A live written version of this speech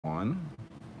on.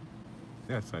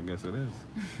 Yes, I guess it is.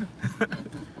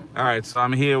 All right, so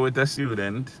I'm here with a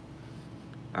student.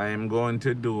 I am going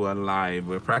to do a live.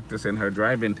 We're practicing her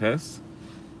driving test.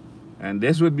 And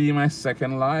this would be my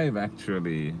second live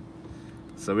actually.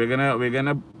 So we're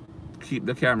gonna keep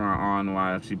the camera on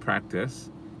while she practices.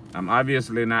 I'm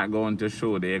obviously not going to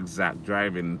show the exact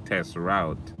driving test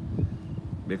route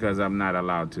because I'm not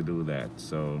allowed to do that.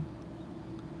 So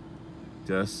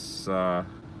just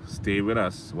stay with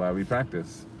us while we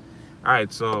practice. All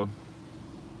right, so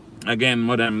again,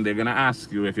 madam, they're gonna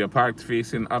ask you if you're parked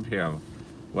facing uphill,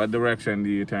 what direction do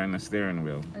you turn the steering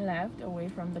wheel? Left, away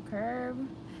from the curb.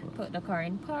 Put the car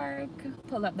in park,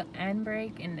 pull up the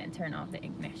handbrake, and then turn off the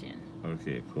ignition.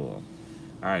 Okay, cool.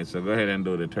 All right, so go ahead and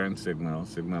do the turn signal.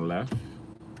 Signal left,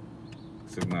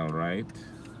 signal right,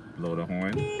 blow the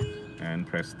horn, and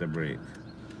press the brake.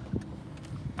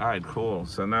 All right, cool.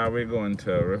 So now we're going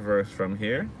to reverse from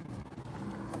here,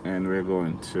 and we're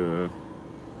going to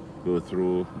go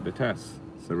through the test.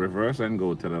 So reverse and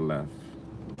go to the left.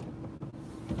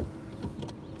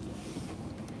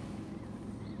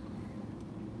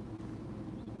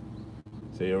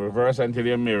 So you reverse until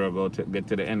your mirror get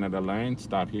to the end of the line,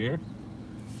 stop here,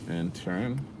 and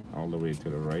turn all the way to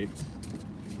the right.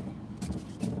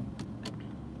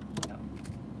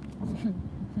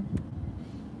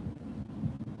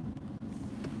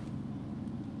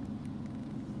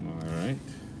 Alright.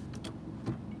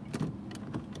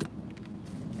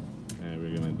 And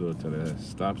we're gonna go to the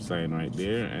stop sign right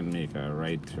there and make a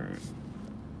right turn.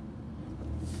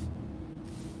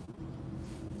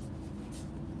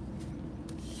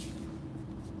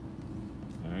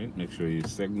 Make sure you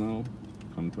signal,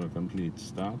 come to a complete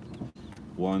stop.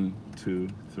 1, 2,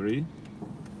 3,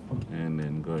 and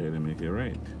then go ahead and make it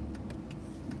right.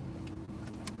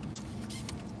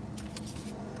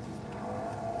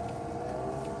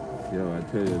 Yo, I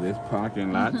tell you, this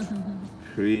parking lot,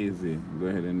 crazy. Go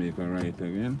ahead and make a right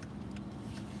again.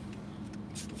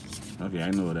 Okay,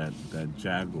 I know that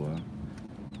Jaguar.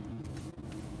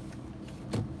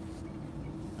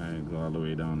 I go all the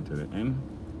way down to the end.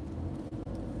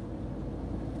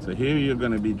 So here you're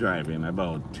going to be driving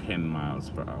about 10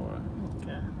 miles per hour.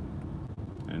 Okay.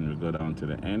 And we go down to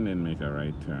the end and make a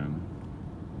right turn.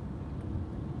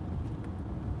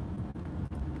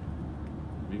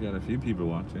 We got a few people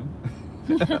watching.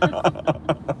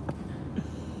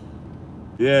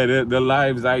 Yeah, the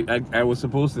lives, I was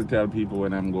supposed to tell people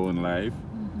when I'm going live.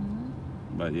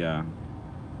 But yeah.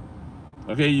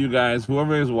 Okay, you guys,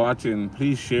 whoever is watching,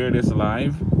 please share this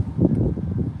live.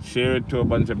 Share it to a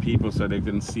bunch of people so they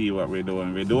can see what we're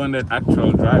doing. We're doing the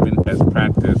actual driving test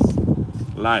practice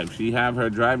live. She have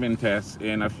her driving test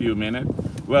in a few minutes.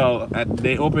 Well,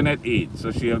 they open at 8,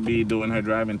 so she'll be doing her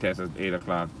driving test at 8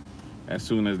 o'clock as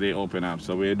soon as they open up.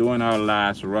 So we're doing our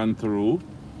last run through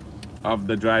of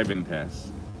the driving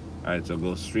test. All right, so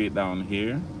go straight down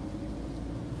here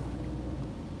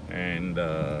and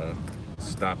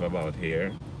stop about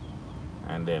here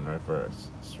and then reverse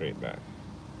straight back.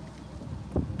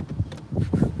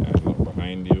 And look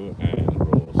behind you and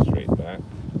roll straight back.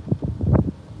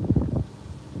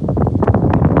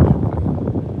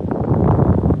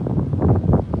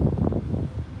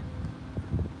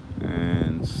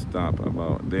 And stop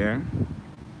about there.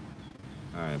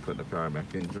 Alright, put the car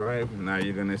back in drive. Now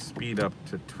you're gonna speed up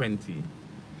to 20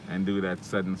 and do that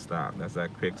sudden stop. That's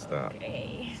that quick stop.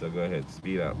 Okay. So go ahead,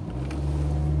 speed up.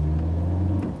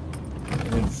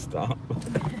 Stop.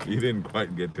 You didn't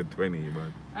quite get to 20,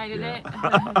 but I did yeah. it?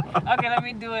 Okay, let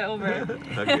me do it over.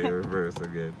 Okay, reverse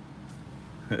again.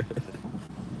 You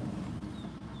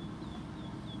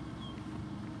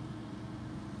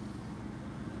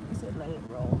said let it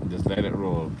roll. Just let it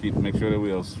roll. Make sure the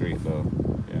wheel's straight though.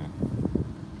 Yeah.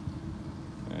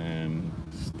 And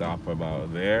stop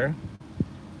about there.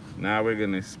 Now we're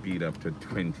gonna speed up to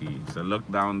 20. So look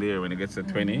down there when it gets to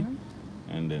 20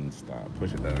 and then stop.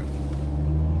 Push it down.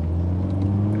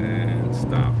 And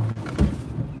stop.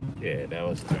 Yeah, that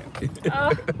was 20.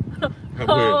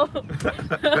 Oh.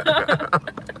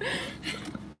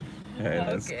 Yeah,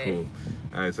 that's Okay. cool.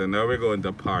 Alright, so now we're going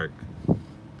to park.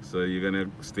 So you're gonna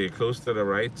stay close to the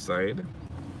right side.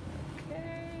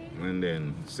 Okay. And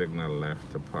then signal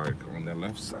left to park on the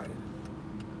left side.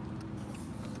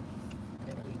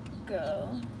 There we go.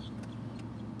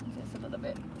 Just a little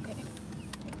bit. Okay.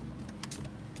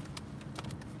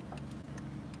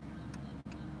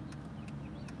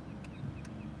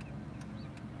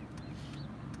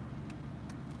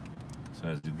 So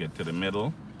as you get to the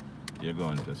middle, you're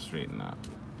going to straighten up.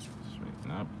 Straighten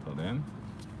up, pull in.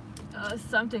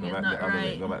 Something is not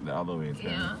right. Go back the other way,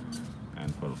 turn. Yeah.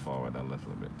 And pull forward a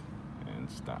little bit. And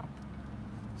stop.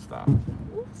 stop.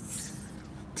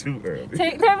 Too early.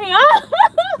 Turn me off.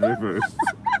 Reverse.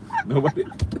 Nobody.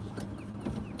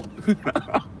 Go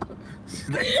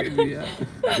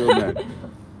back.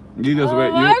 You just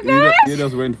went. You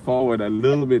just went forward a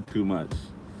little bit too much.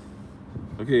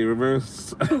 Okay,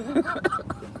 reverse.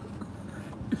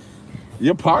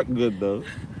 You parked good though.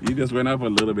 You just went up a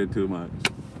little bit too much.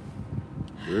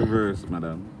 Reverse,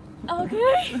 madam.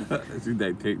 Okay. See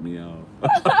that take me off.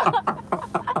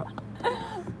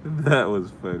 That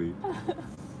was funny.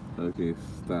 Okay,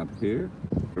 stop here.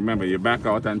 Remember, you back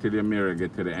out until your mirror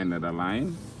get to the end of the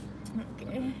line.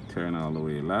 Okay. Turn all the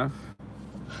way left.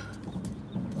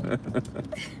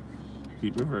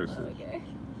 Keep reversing. Okay.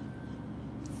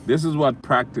 This is what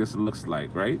practice looks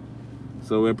like, right?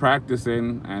 So we're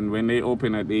practicing, and when they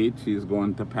open at 8, she's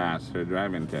going to pass her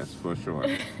driving test for sure.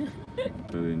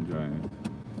 So enjoy it.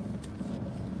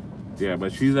 Yeah,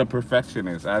 but she's a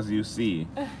perfectionist, as you see.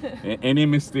 Any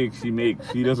mistake she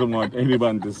makes, she doesn't want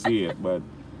anyone to see it. But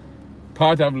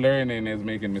part of learning is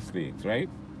making mistakes, right?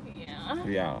 Yeah.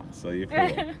 Yeah, so you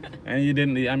feel. And you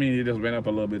didn't, I mean, you just went up a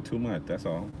little bit too much, that's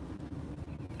all.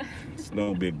 It's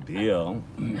no big deal.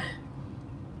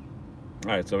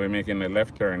 All right, so we're making the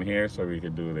left turn here so we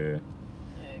could do the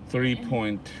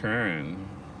 3-point turn.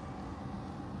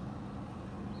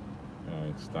 All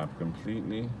right, stop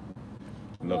completely.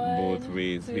 Look both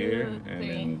ways here, and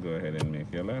then go ahead and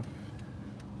make your left.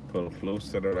 Pull close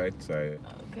to the right side.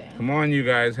 Okay. Come on, you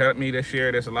guys, help me to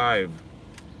share this live.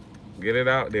 Get it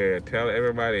out there. Tell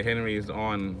everybody Henry is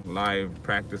on live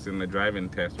practicing the driving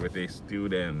test with a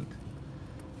student.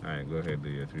 All right, go ahead, do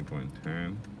your 3-point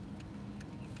turn.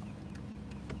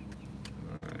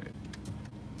 All right.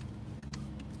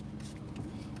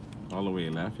 All the way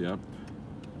left, yep.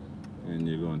 And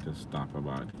you're going to stop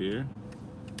about here.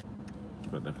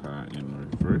 Put the car in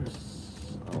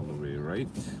reverse, all the way right.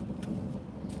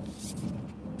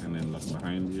 And then look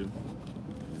behind you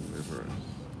in reverse.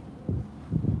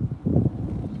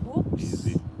 Whoops.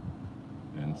 Easy.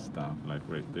 And stop like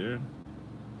right there.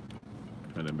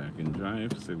 Put it back in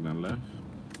drive, signal left.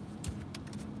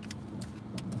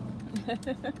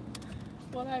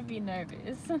 Will I be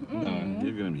nervous? No,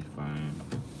 you're gonna be fine.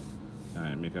 All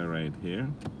right, make a right here.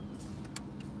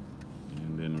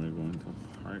 And then we're going to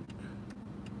park.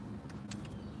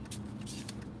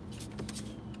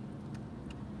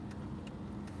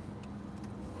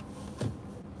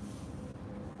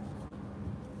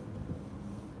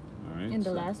 In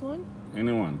the last one?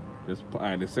 Anyone. Just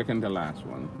the second to last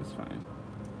one is fine.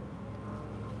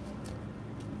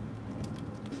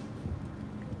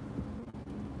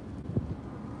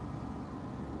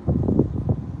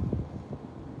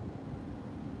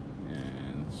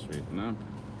 And straighten up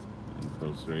and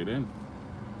pull straight in.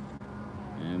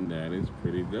 And that is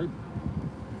pretty good.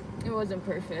 It wasn't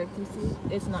perfect, you see?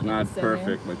 It's not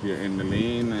Perfect, but you're in the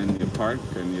lane and you're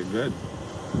parked and you're good.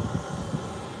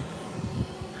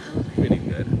 Pretty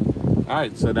good. All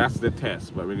right, so that's the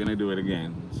test, but we're gonna do it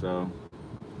again. So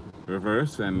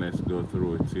reverse and let's go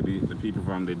through it. See, the people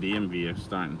from the DMV are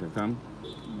starting to come.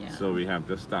 Yeah. So we have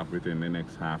to stop within the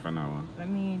next half an hour. Let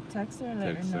me text her and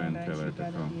let Text her her and know tell that her she to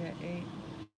gotta come. be at 8.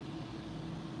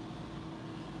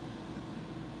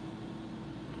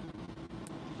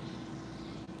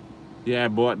 Yeah, I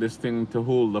bought this thing to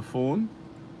hold the phone,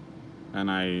 and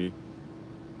I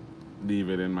leave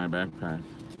it in my backpack.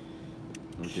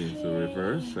 Okay, so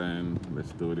reverse, and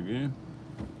let's do it again.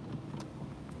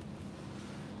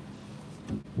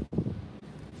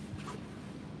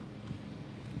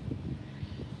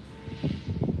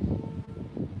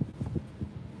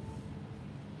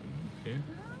 Okay,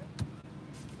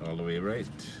 all the way right.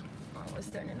 I was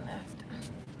turning left.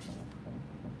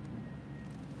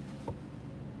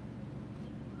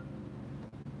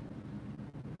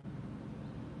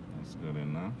 That's good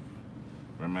enough.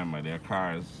 Remember, there are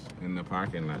cars in the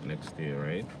parking lot next to you,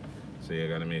 right? So you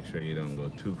gotta make sure you don't go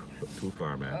too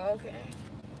far back. Okay.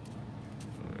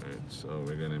 All right, so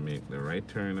we're gonna make the right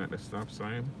turn at the stop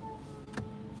sign.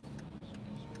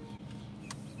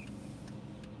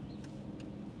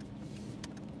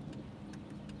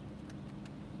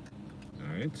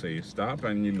 All right, so you stop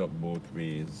and you look both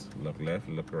ways. Look left,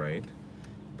 look right.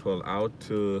 Pull out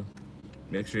to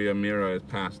make sure your mirror is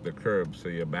past the curb so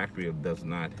your back wheel does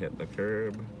not hit the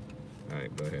curb. All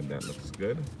right, go ahead, that looks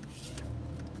good.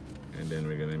 And then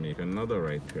we're gonna make another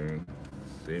right turn.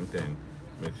 Same thing.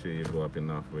 Make sure you go up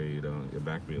enough where your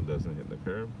back wheel doesn't hit the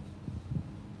curb.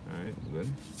 All right,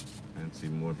 good. And see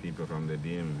more people from the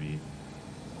DMV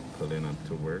pulling up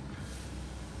to work.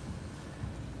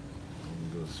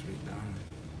 And go straight down.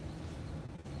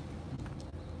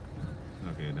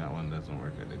 Okay, that one doesn't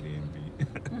work at the DMV.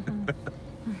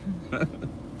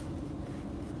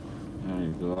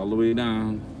 Alright, go all the way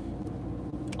down.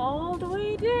 All the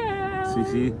way down.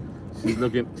 See, she's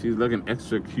looking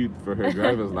extra cute for her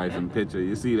driver's license picture.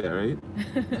 You see that, right?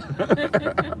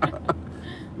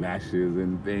 Lashes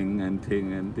and thing and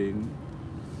ting and ting.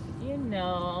 You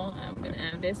know, I'm gonna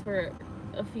have this for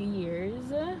a few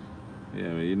years.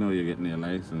 Yeah, well, you know you're getting your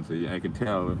license. So I can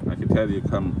tell you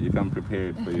come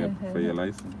prepared for your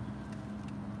license.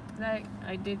 Like,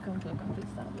 I did come to a complete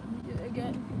stop. Let me do it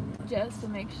again, just to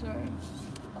make sure.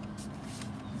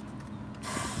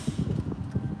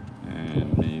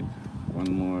 And make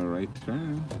one more right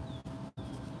turn.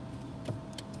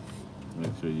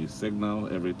 Make sure you signal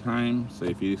every time. So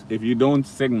if you don't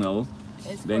signal,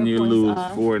 then you lose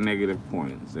off. 4 negative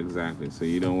points. Exactly. So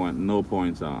you don't want no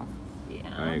points off.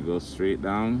 Yeah. All right, go straight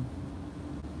down.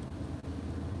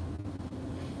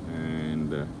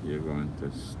 And you're going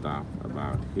to stop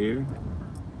about here.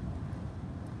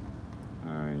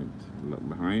 All right, look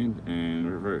behind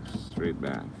and reverse straight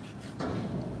back.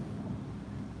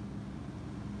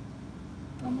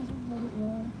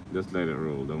 Just let it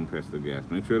roll. Don't press the gas.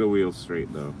 Make sure the wheel's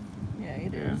straight though. Yeah,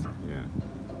 it is. Yeah.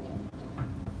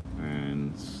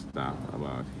 And stop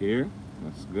about here.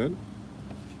 That's good.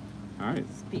 All right.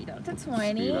 Speed up to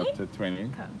 20. Speed up to 20.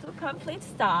 Come to a complete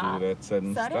stop. Do that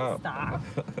sudden stop. Stop.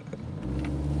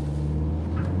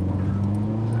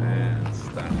 And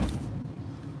stop.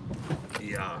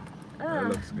 Yeah. That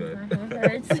looks good. My head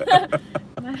hurts.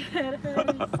 My head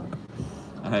hurts.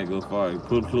 Alright, go forward.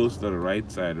 Pull close to the right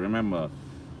side. Remember,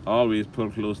 always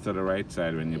pull close to the right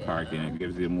side when you're parking. It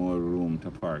gives you more room to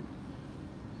park.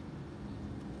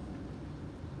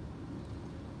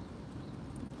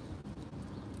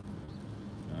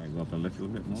 Alright, go up a little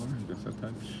bit more, just a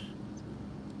touch.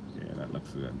 Yeah, that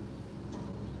looks good.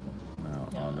 Now,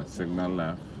 all the signal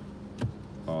left,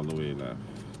 all the way left.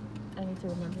 I need to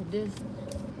remember this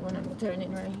when I'm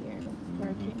turning right here.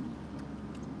 Parking.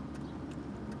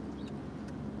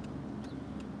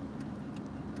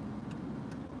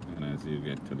 As you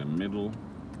get to the middle,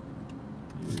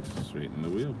 you straighten the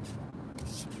wheel.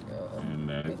 And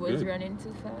that's it was good. running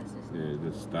too fast. Yeah,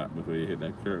 just stop before you hit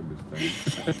that curb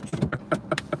this time.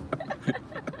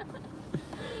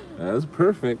 That's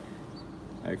perfect.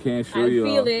 I can't show you. I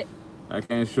feel it. I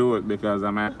can't show it because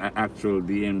I'm at actual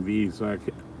DMV, so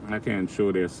I can't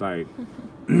show their site.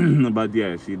 But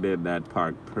yeah, she did that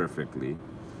part perfectly.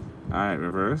 All right,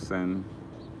 reverse, and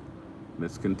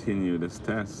let's continue this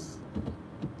test.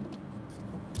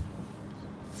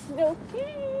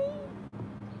 Okay.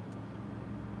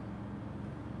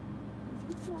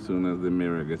 As soon as the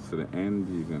mirror gets to the end,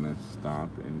 you're gonna stop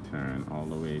and turn all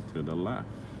the way to the left.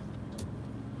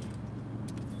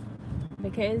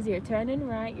 Because you're turning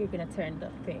right, you're gonna turn the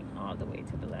thing all the way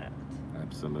to the left.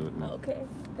 Absolutely. Okay,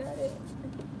 got it.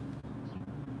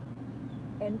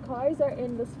 And cars are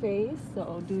in the space,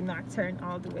 so do not turn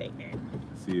all the way in.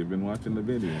 See, you've been watching the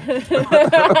video.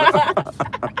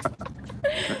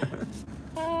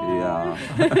 Yeah.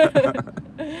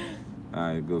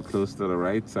 Alright, go close to the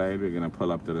right side. We're going to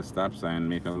pull up to the stop sign,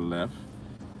 make a left.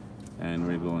 And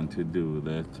we're going to do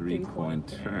the three-point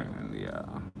turn. Yeah.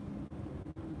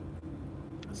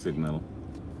 Signal.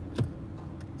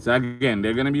 So again,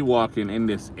 they're going to be walking in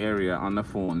this area on the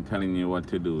phone telling you what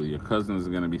to do. Your cousin's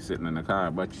going to be sitting in the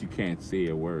car, but she can't say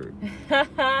a word. You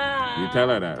tell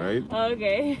her that, right?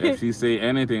 Okay. If she say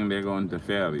anything, they're going to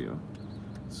fail you.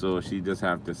 So she just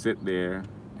have to sit there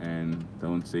and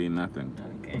don't say nothing.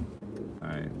 Okay. All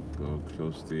right, go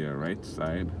close to your right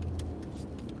side.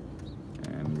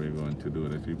 And we're going to do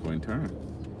the three-point turn.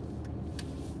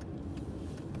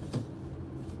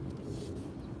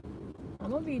 I'm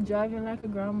gonna be driving like a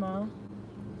grandma.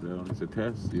 Well, it's a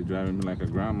test. You're driving like a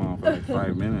grandma for like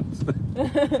 5 minutes.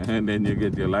 And then you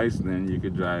get your license and you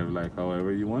could drive like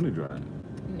however you want to drive.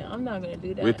 No, I'm not gonna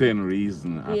do that. Within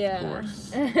reason, of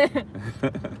course.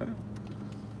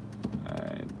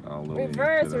 Alright, all the way to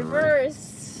the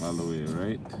reverse. Right. All the way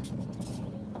right.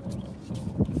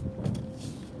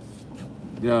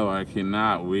 Yo, I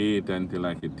cannot wait until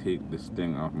I can take this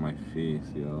thing off my face,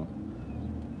 yo.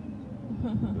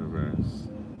 Reverse.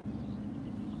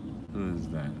 Who is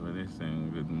that? What are they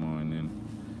saying? Good morning.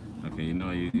 Okay, you know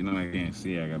I can't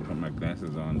see. I gotta put my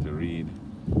glasses on to read.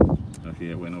 Okay,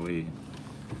 it went away.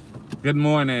 Good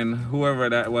morning. Whoever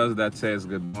that was that says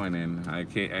good morning. I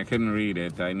couldn't read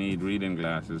it. I need reading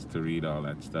glasses to read all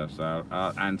that stuff. So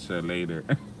I'll answer later.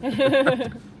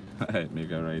 Alright,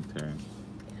 make a right turn.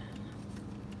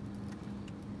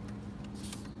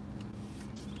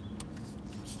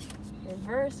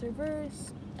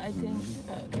 Reverse. I think.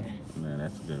 Okay. Yeah,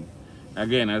 that's good.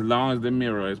 Again, as long as the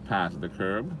mirror is past the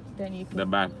curb, Then you the can.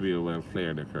 back wheel will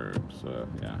clear the curb. So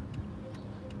yeah.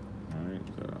 All right.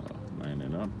 So line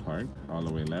it up. Park all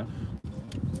the way left.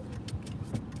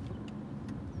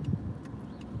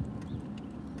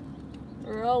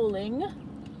 Rolling.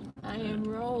 I am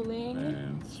rolling.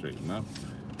 And straighten up.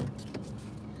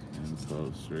 And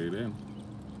pull straight in.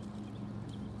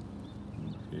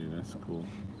 Okay, that's cool.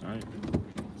 All right.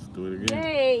 Let's do it again.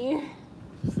 Yay!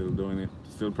 Still doing it.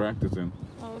 Still practicing.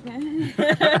 Okay.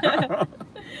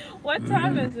 What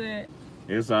time is it?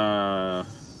 It's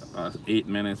 8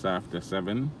 minutes after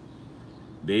 7.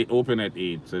 They open at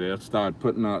 8, so they'll start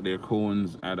putting out their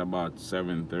cones at about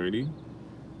 7:30.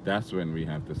 That's when we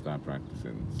have to start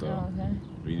practicing. So Okay.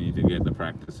 we need to get the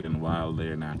practice in while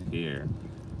they're not here.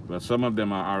 But some of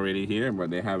them are already here, but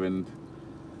they haven't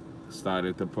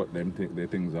started to put their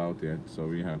things out yet. So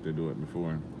we have to do it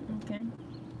before. Okay.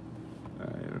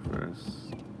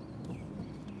 Reverse.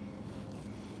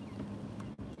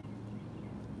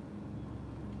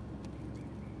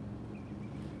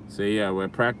 So yeah, we're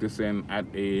practicing at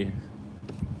a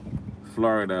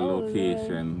Florida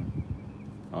location.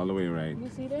 All the way right. You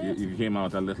see that? You came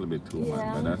out a little bit too much,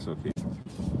 Yeah. but that's okay.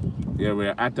 Yeah,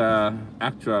 we're at a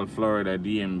actual Florida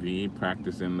DMV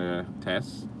practicing the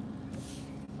tests.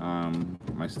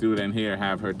 My student here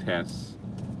have her tests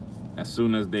as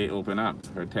soon as they open up.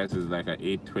 Her test is like an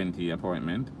 8:20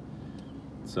 appointment.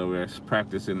 So we're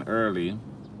practicing early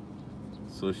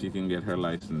so she can get her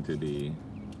license today.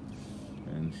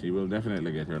 And she will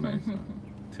definitely get her license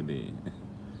today.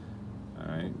 All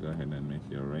right, go ahead and make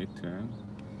your right turn.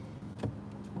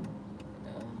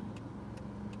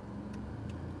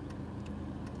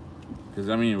 Because,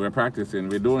 I mean, we're practicing.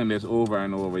 We're doing this over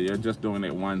and over. You're just doing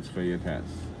it once for your test.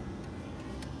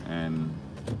 And,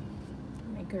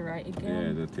 Make it right yeah,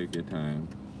 again. just take your time.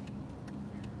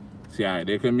 See,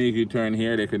 they could make you turn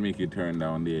here. They could make you turn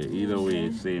down there. Either way,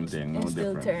 Okay. same thing. No And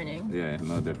still different. turning. Yeah,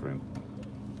 no different.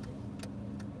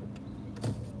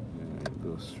 Yeah,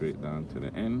 go straight down to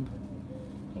the end.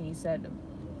 And you said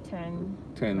 10.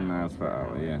 10 miles per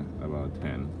hour, yeah, about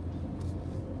 10.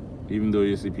 Even though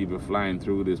you see people flying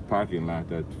through this parking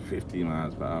lot at 50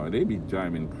 miles per hour, they be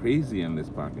driving crazy in this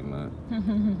parking lot.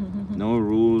 No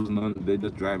rules, none. They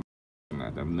just drive.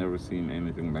 I've never seen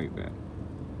anything like that.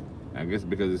 I guess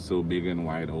because it's so big and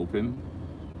wide open,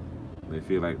 they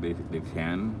feel like they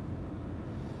can.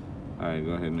 All right,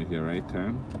 go ahead and make your right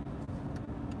turn.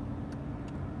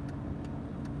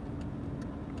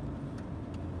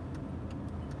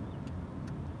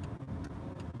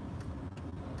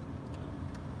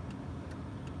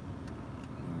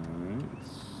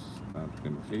 Stop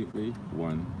completely.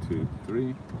 1, 2,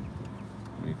 3.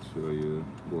 Make sure you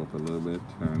go up a little bit,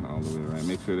 turn all the way right.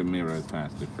 Make sure the mirror is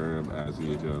past the curb as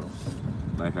usual.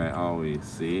 Like I always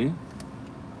say.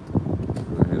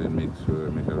 Go ahead and make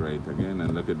a right again.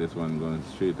 And look at this one going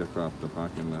straight across the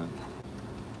parking lot.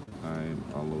 Alright,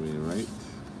 all the way right.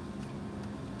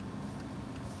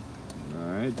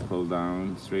 Alright, pull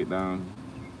down, straight down.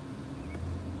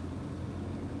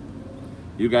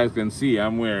 You guys can see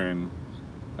I'm wearing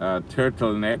a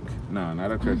turtleneck. No,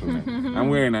 not a turtleneck. I'm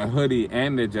wearing a hoodie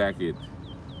and a jacket.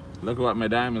 Look what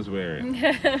Madame is wearing.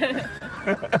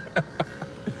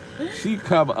 She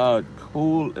come out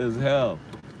cool as hell.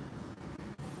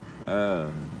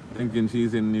 Thinking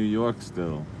she's in New York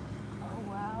still. Oh,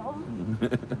 wow.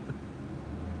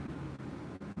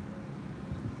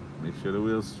 Make sure the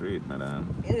wheel's straight,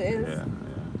 Madame. It is. Yeah.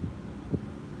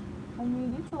 I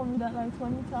mean, you told me that like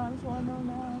 20 times, so I know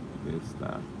now. Good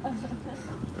stuff.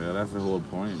 Well, that's the whole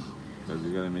point. Because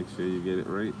you gotta make sure you get it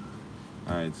right.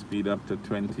 Alright, speed up to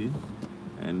 20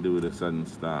 and do the sudden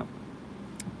stop.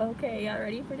 Okay, y'all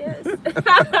ready for this?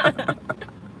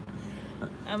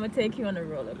 I'm gonna take you on a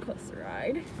roller coaster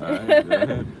ride. Alright, go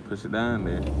ahead. Push it down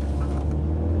there.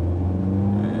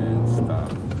 And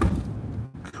stop.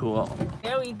 Cool.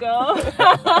 There we go.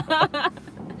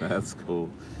 That's cool.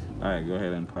 Alright, go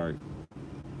ahead and park.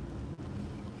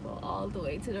 Go all the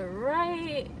way to the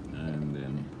right. And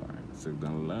then park.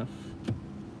 Signal left.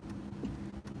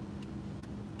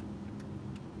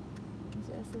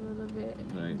 Just a little bit.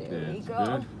 Right there. There we It's go.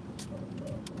 good.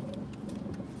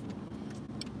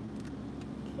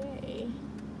 Okay.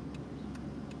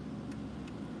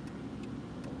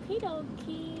 Okie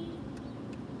dokie.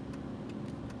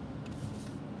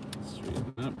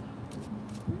 Straighten up.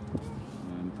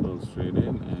 And pull straight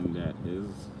in. And that is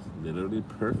literally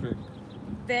perfect.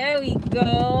 There we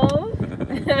go.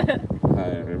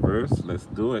 Alright, reverse. Let's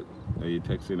do it. Are you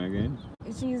texting again?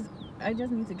 I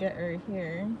just need to get her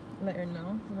here. Let her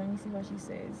know. Let me see what she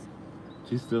says.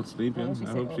 She's still sleeping? Oh, she I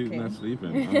said hope she's okay. not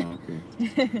sleeping. Oh,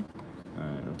 okay.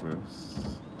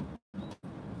 reverse.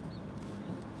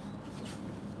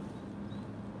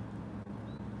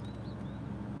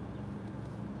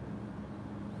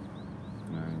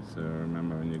 So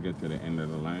remember, when you get to the end of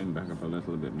the line, back up a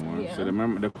little bit more. Yeah. So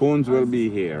remember, the cones will be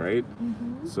here, right?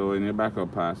 Mm-hmm. So when you back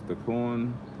up past the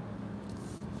cone,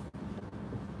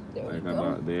 like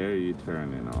about there, you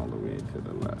turn in all the way to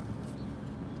the left.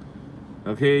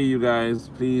 Okay, you guys,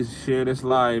 please share this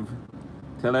live.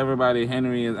 Tell everybody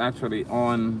Henry is actually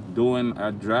on doing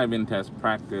a driving test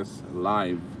practice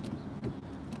live.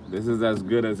 This is as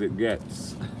good as it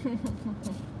gets.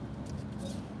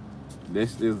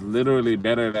 This is literally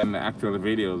better than the actual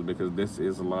videos because this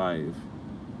is live.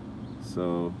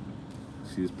 So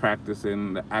she's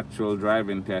practicing the actual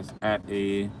driving test at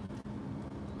a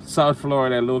South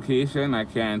Florida location. I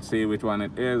can't say which one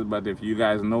it is, but if you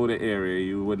guys know the area,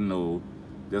 you would know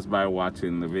just by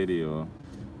watching the video.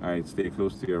 All right, stay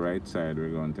close to your right side. We're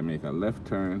going to make a left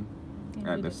turn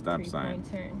at the stop sign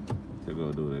to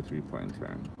go do the 3-point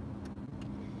turn.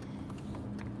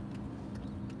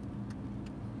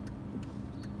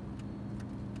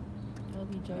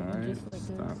 Driving just like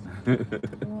stop. this.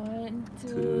 1,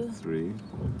 2, 3.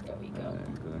 There we go.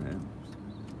 Right, go ahead.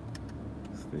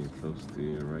 Stay close to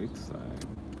your right side.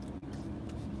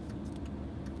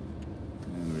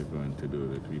 And we're going to do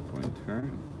the 3-point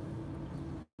turn.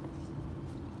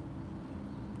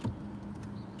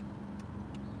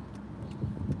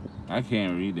 I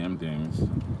can't read them things.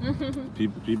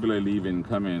 People are leaving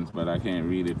comments, but I can't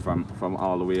read it from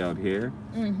all the way out here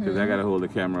because I gotta hold the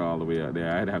camera all the way out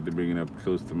there. I'd have to bring it up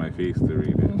close to my face to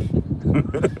read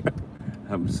it.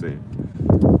 I'm safe.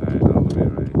 All right, all the way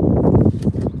right.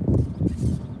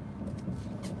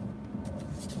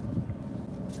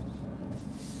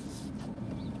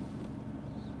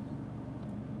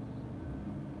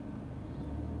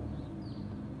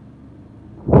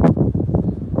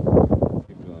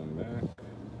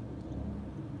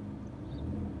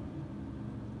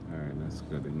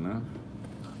 Good enough.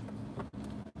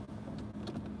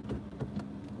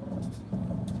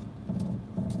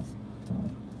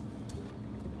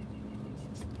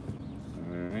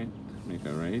 All right, make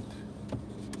a right.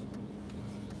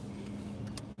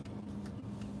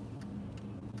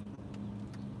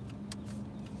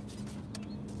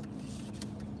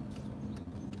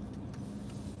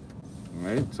 All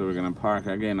right, so we're gonna park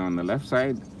again on the left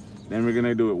side. Then we're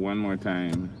gonna do it one more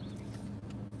time.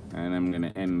 And I'm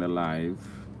gonna end the live,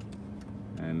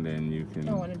 and then you can.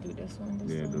 I want to do this one.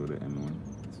 Do the end one.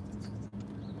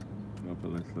 Go up a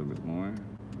little bit more.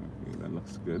 Okay, that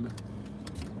looks good.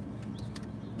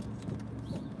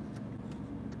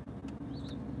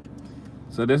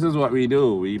 So this is what we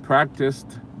do. We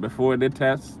practiced before the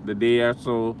test, the day or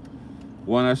so,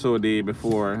 one or so day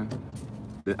before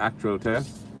the actual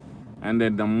test, and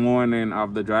then the morning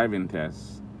of the driving test.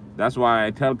 That's why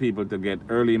I tell people to get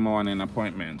early morning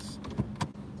appointments.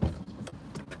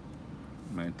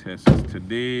 My test is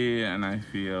today, and I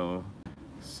feel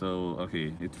so,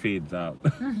 okay, it fades out.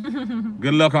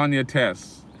 Good luck on your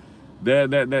test.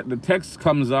 The text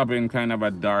comes up in kind of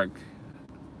a dark.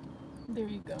 There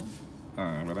you go.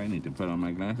 But I need to put on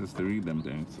my glasses to read them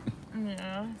things.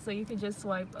 Yeah, so you can just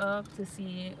swipe up to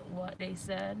see what they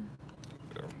said.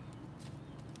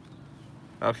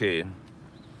 Okay.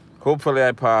 Hopefully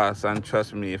I pass, and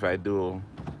trust me, if I do,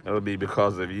 it'll be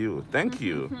because of you. Thank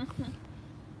you.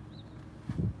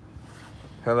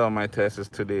 Hello, my test is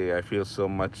today. I feel so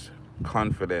much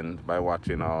confident by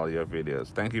watching all your videos.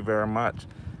 Thank you very much.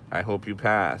 I hope you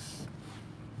pass.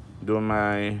 Doing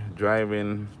my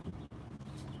driving.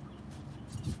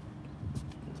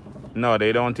 No,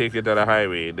 they don't take you to the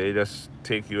highway. They just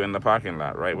take you in the parking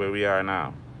lot, right where we are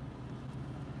now.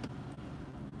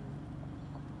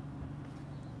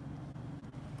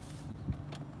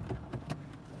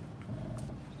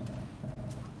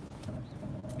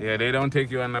 Yeah, they don't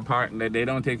take you in the park. They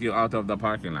don't take you out of the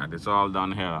parking lot. It's all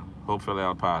down here. Hopefully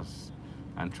I'll pass.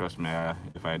 And trust me,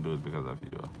 if I do, it's because of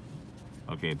you.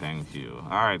 Okay, thank you.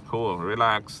 All right, cool.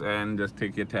 Relax and just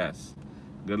take your test.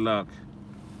 Good luck.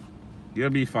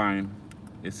 You'll be fine.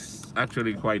 It's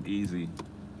actually quite easy.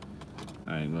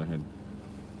 All right, go ahead.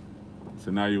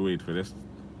 So now you wait for this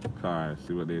car.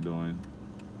 See what they're doing.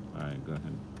 All right, go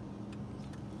ahead.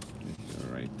 Make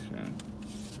your right turn.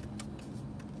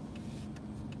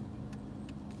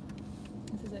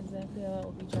 This is exactly how I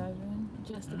will be driving.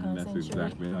 Just to concentrate. That's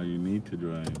exactly how you need to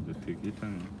drive. Just take your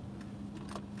time.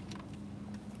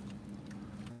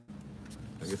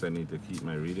 I guess I need to keep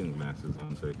my reading glasses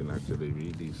on so I can actually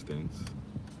read these things.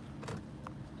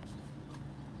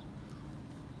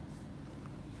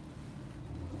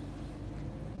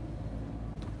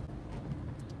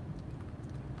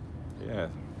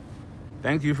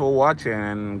 Thank you for watching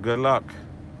and good luck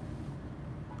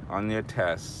on your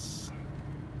tests.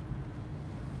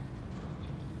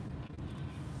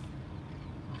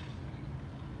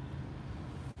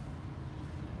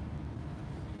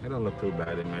 I don't look too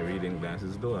bad in my reading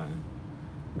glasses, do I?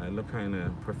 I look kind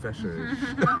of professorish.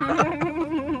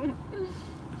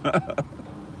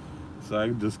 So I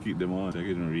can just keep them on so I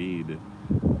can read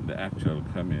the actual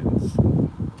comments.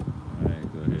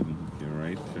 Alright, go ahead and make your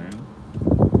right turn.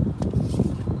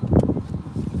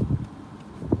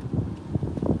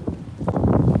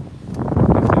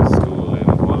 This is school in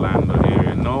Orlando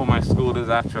area. No, my school is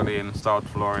actually in South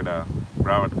Florida,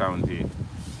 Broward County.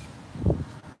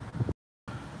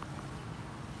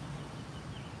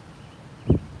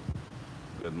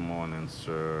 Good morning,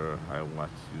 sir. I watch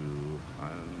you.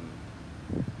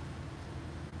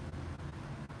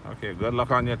 Okay, good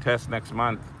luck on your test next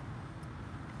month.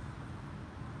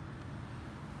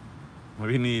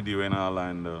 We need you in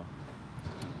Orlando.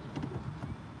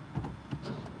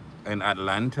 In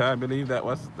Atlanta, I believe that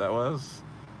was.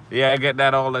 Yeah, I get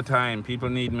that all the time. People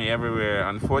need me everywhere.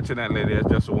 Unfortunately, there's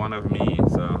just one of me,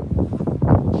 so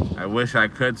I wish I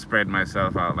could spread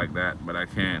myself out like that, but I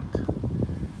can't.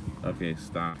 Okay,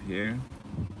 stop here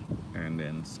and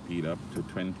then speed up to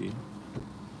 20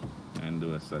 and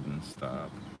do a sudden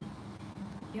stop.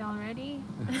 Y'all ready?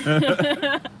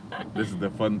 This is the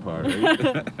fun part, right?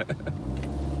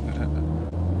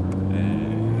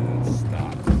 And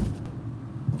stop.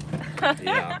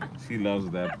 Yeah, she loves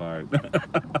that part.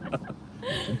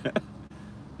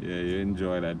 Yeah, you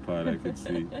enjoy that part, I could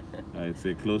see. I'd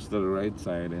say close to the right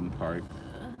side and park.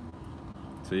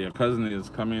 So your cousin is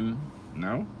coming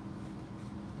now?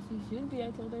 She should be.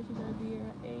 I told her she's gonna be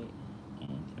here at 8.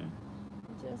 Okay.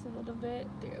 Just a little bit.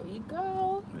 There we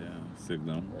go. Yeah,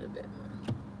 signal. A little bit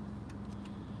more.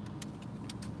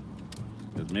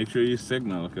 Just make sure you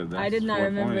signal, because that's I did not 4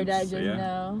 remember points. that just Yeah.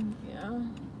 now. Yeah.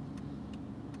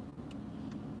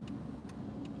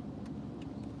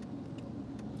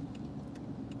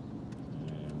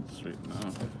 And straighten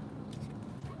out.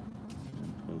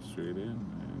 And pull straight in,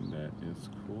 and that is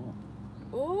cool.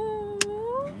 Ooh.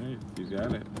 Alright, you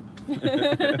got it.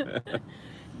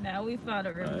 Now we found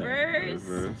a reverse.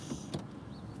 Reverse.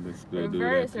 Let's go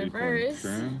Reverse, do that 3-point reverse.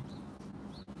 turn.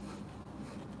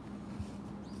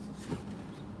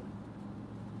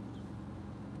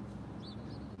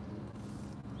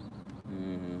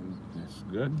 And that's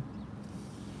good.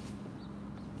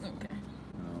 Okay.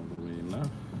 All the way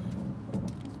left.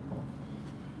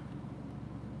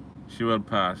 She will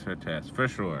pass her test, for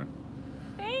sure.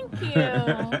 Thank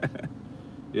you.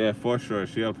 Yeah, for sure.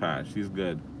 She'll pass. She's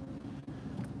good.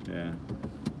 Yeah.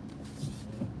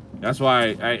 That's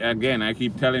why, I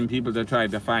keep telling people to try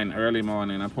to find early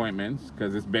morning appointments,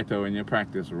 because it's better when you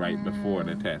practice right before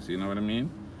the test. You know what I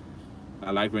mean?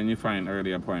 I like when you find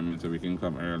early appointments so we can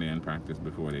come early and practice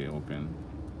before they open.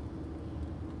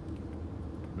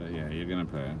 But yeah, you're going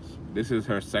to pass. This is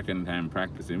her second time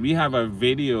practicing. We have a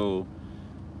video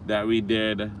that we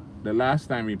did the last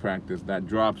time we practiced that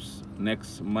drops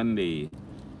next Monday.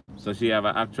 So she have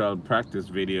an actual practice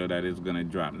video that is going to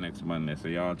drop next Monday. So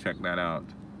y'all check that out.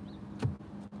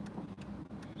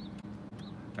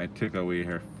 I took away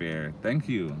her fear. Thank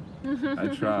you. I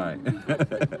try.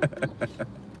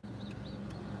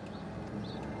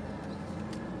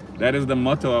 That is the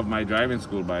motto of my driving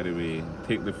school, by the way.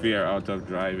 Take the fear out of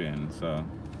driving. So,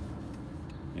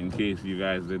 in case you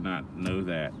guys did not know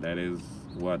that, that is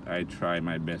what I try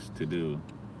my best to do.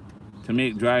 To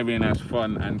make driving as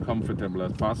fun and comfortable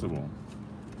as possible.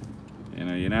 You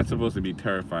know, you're not supposed to be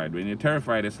terrified. When you're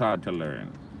terrified, it's hard to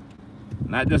learn.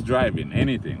 Not just driving,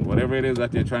 anything. Whatever it is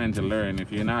that you're trying to learn,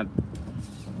 if you're not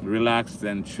relaxed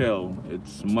and chill,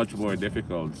 it's much more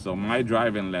difficult. So my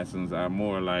driving lessons are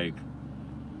more like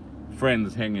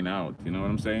friends hanging out, you know what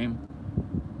I'm saying?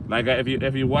 Like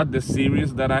if you watch the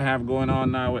series that I have going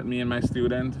on now with me and my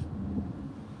student,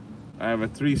 I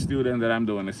have 3 students that I'm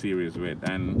doing a series with,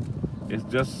 and it's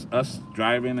just us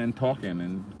driving and talking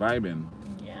and vibing.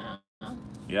 Yeah.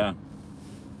 Yeah.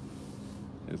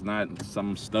 It's not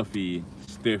some stuffy,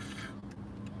 stiff,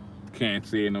 can't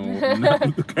say no,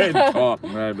 can't talk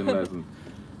driving lessons.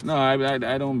 No, I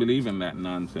don't believe in that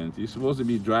nonsense. You're supposed to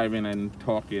be driving and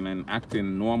talking and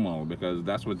acting normal, because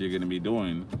that's what you're going to be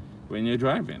doing when you're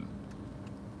driving.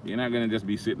 You're not going to just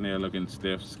be sitting there looking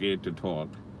stiff, scared to talk.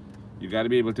 You got to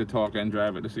be able to talk and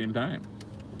drive at the same time.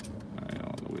 All right,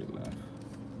 all the way left.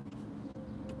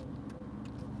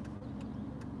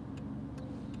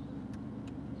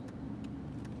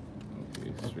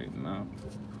 Okay, straighten out.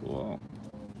 Cool.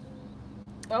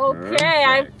 Okay,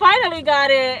 I finally got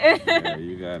it. Yeah,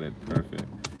 you got it. Perfect.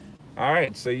 All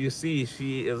right, so you see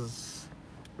she is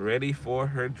ready for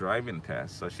her driving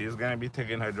test. So she's going to be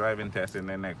taking her driving test in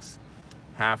the next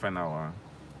half an hour.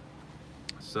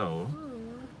 So,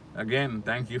 again,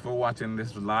 thank you for watching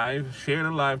this live. Share the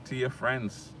live to your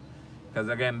friends. Because,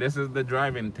 again, this is the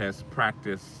driving test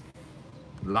practice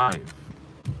live.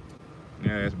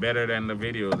 Yeah, it's better than the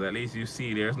videos. At least you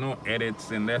see there's no edits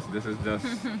in this. This is just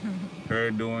her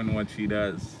doing what she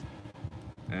does.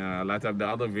 A lot of the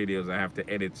other videos I have to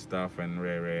edit stuff and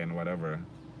and whatever.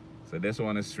 So this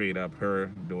one is straight up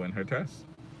her doing her test.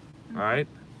 All right.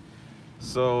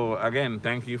 So again,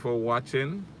 thank you for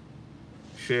watching.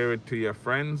 Share it to your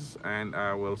friends, and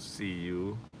I will see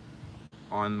you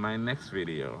on my next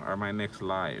video or my next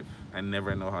live. I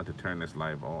never know how to turn this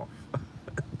live off.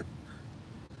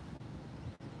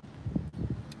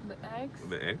 The X?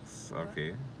 The X?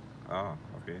 Okay. Oh,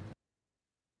 okay.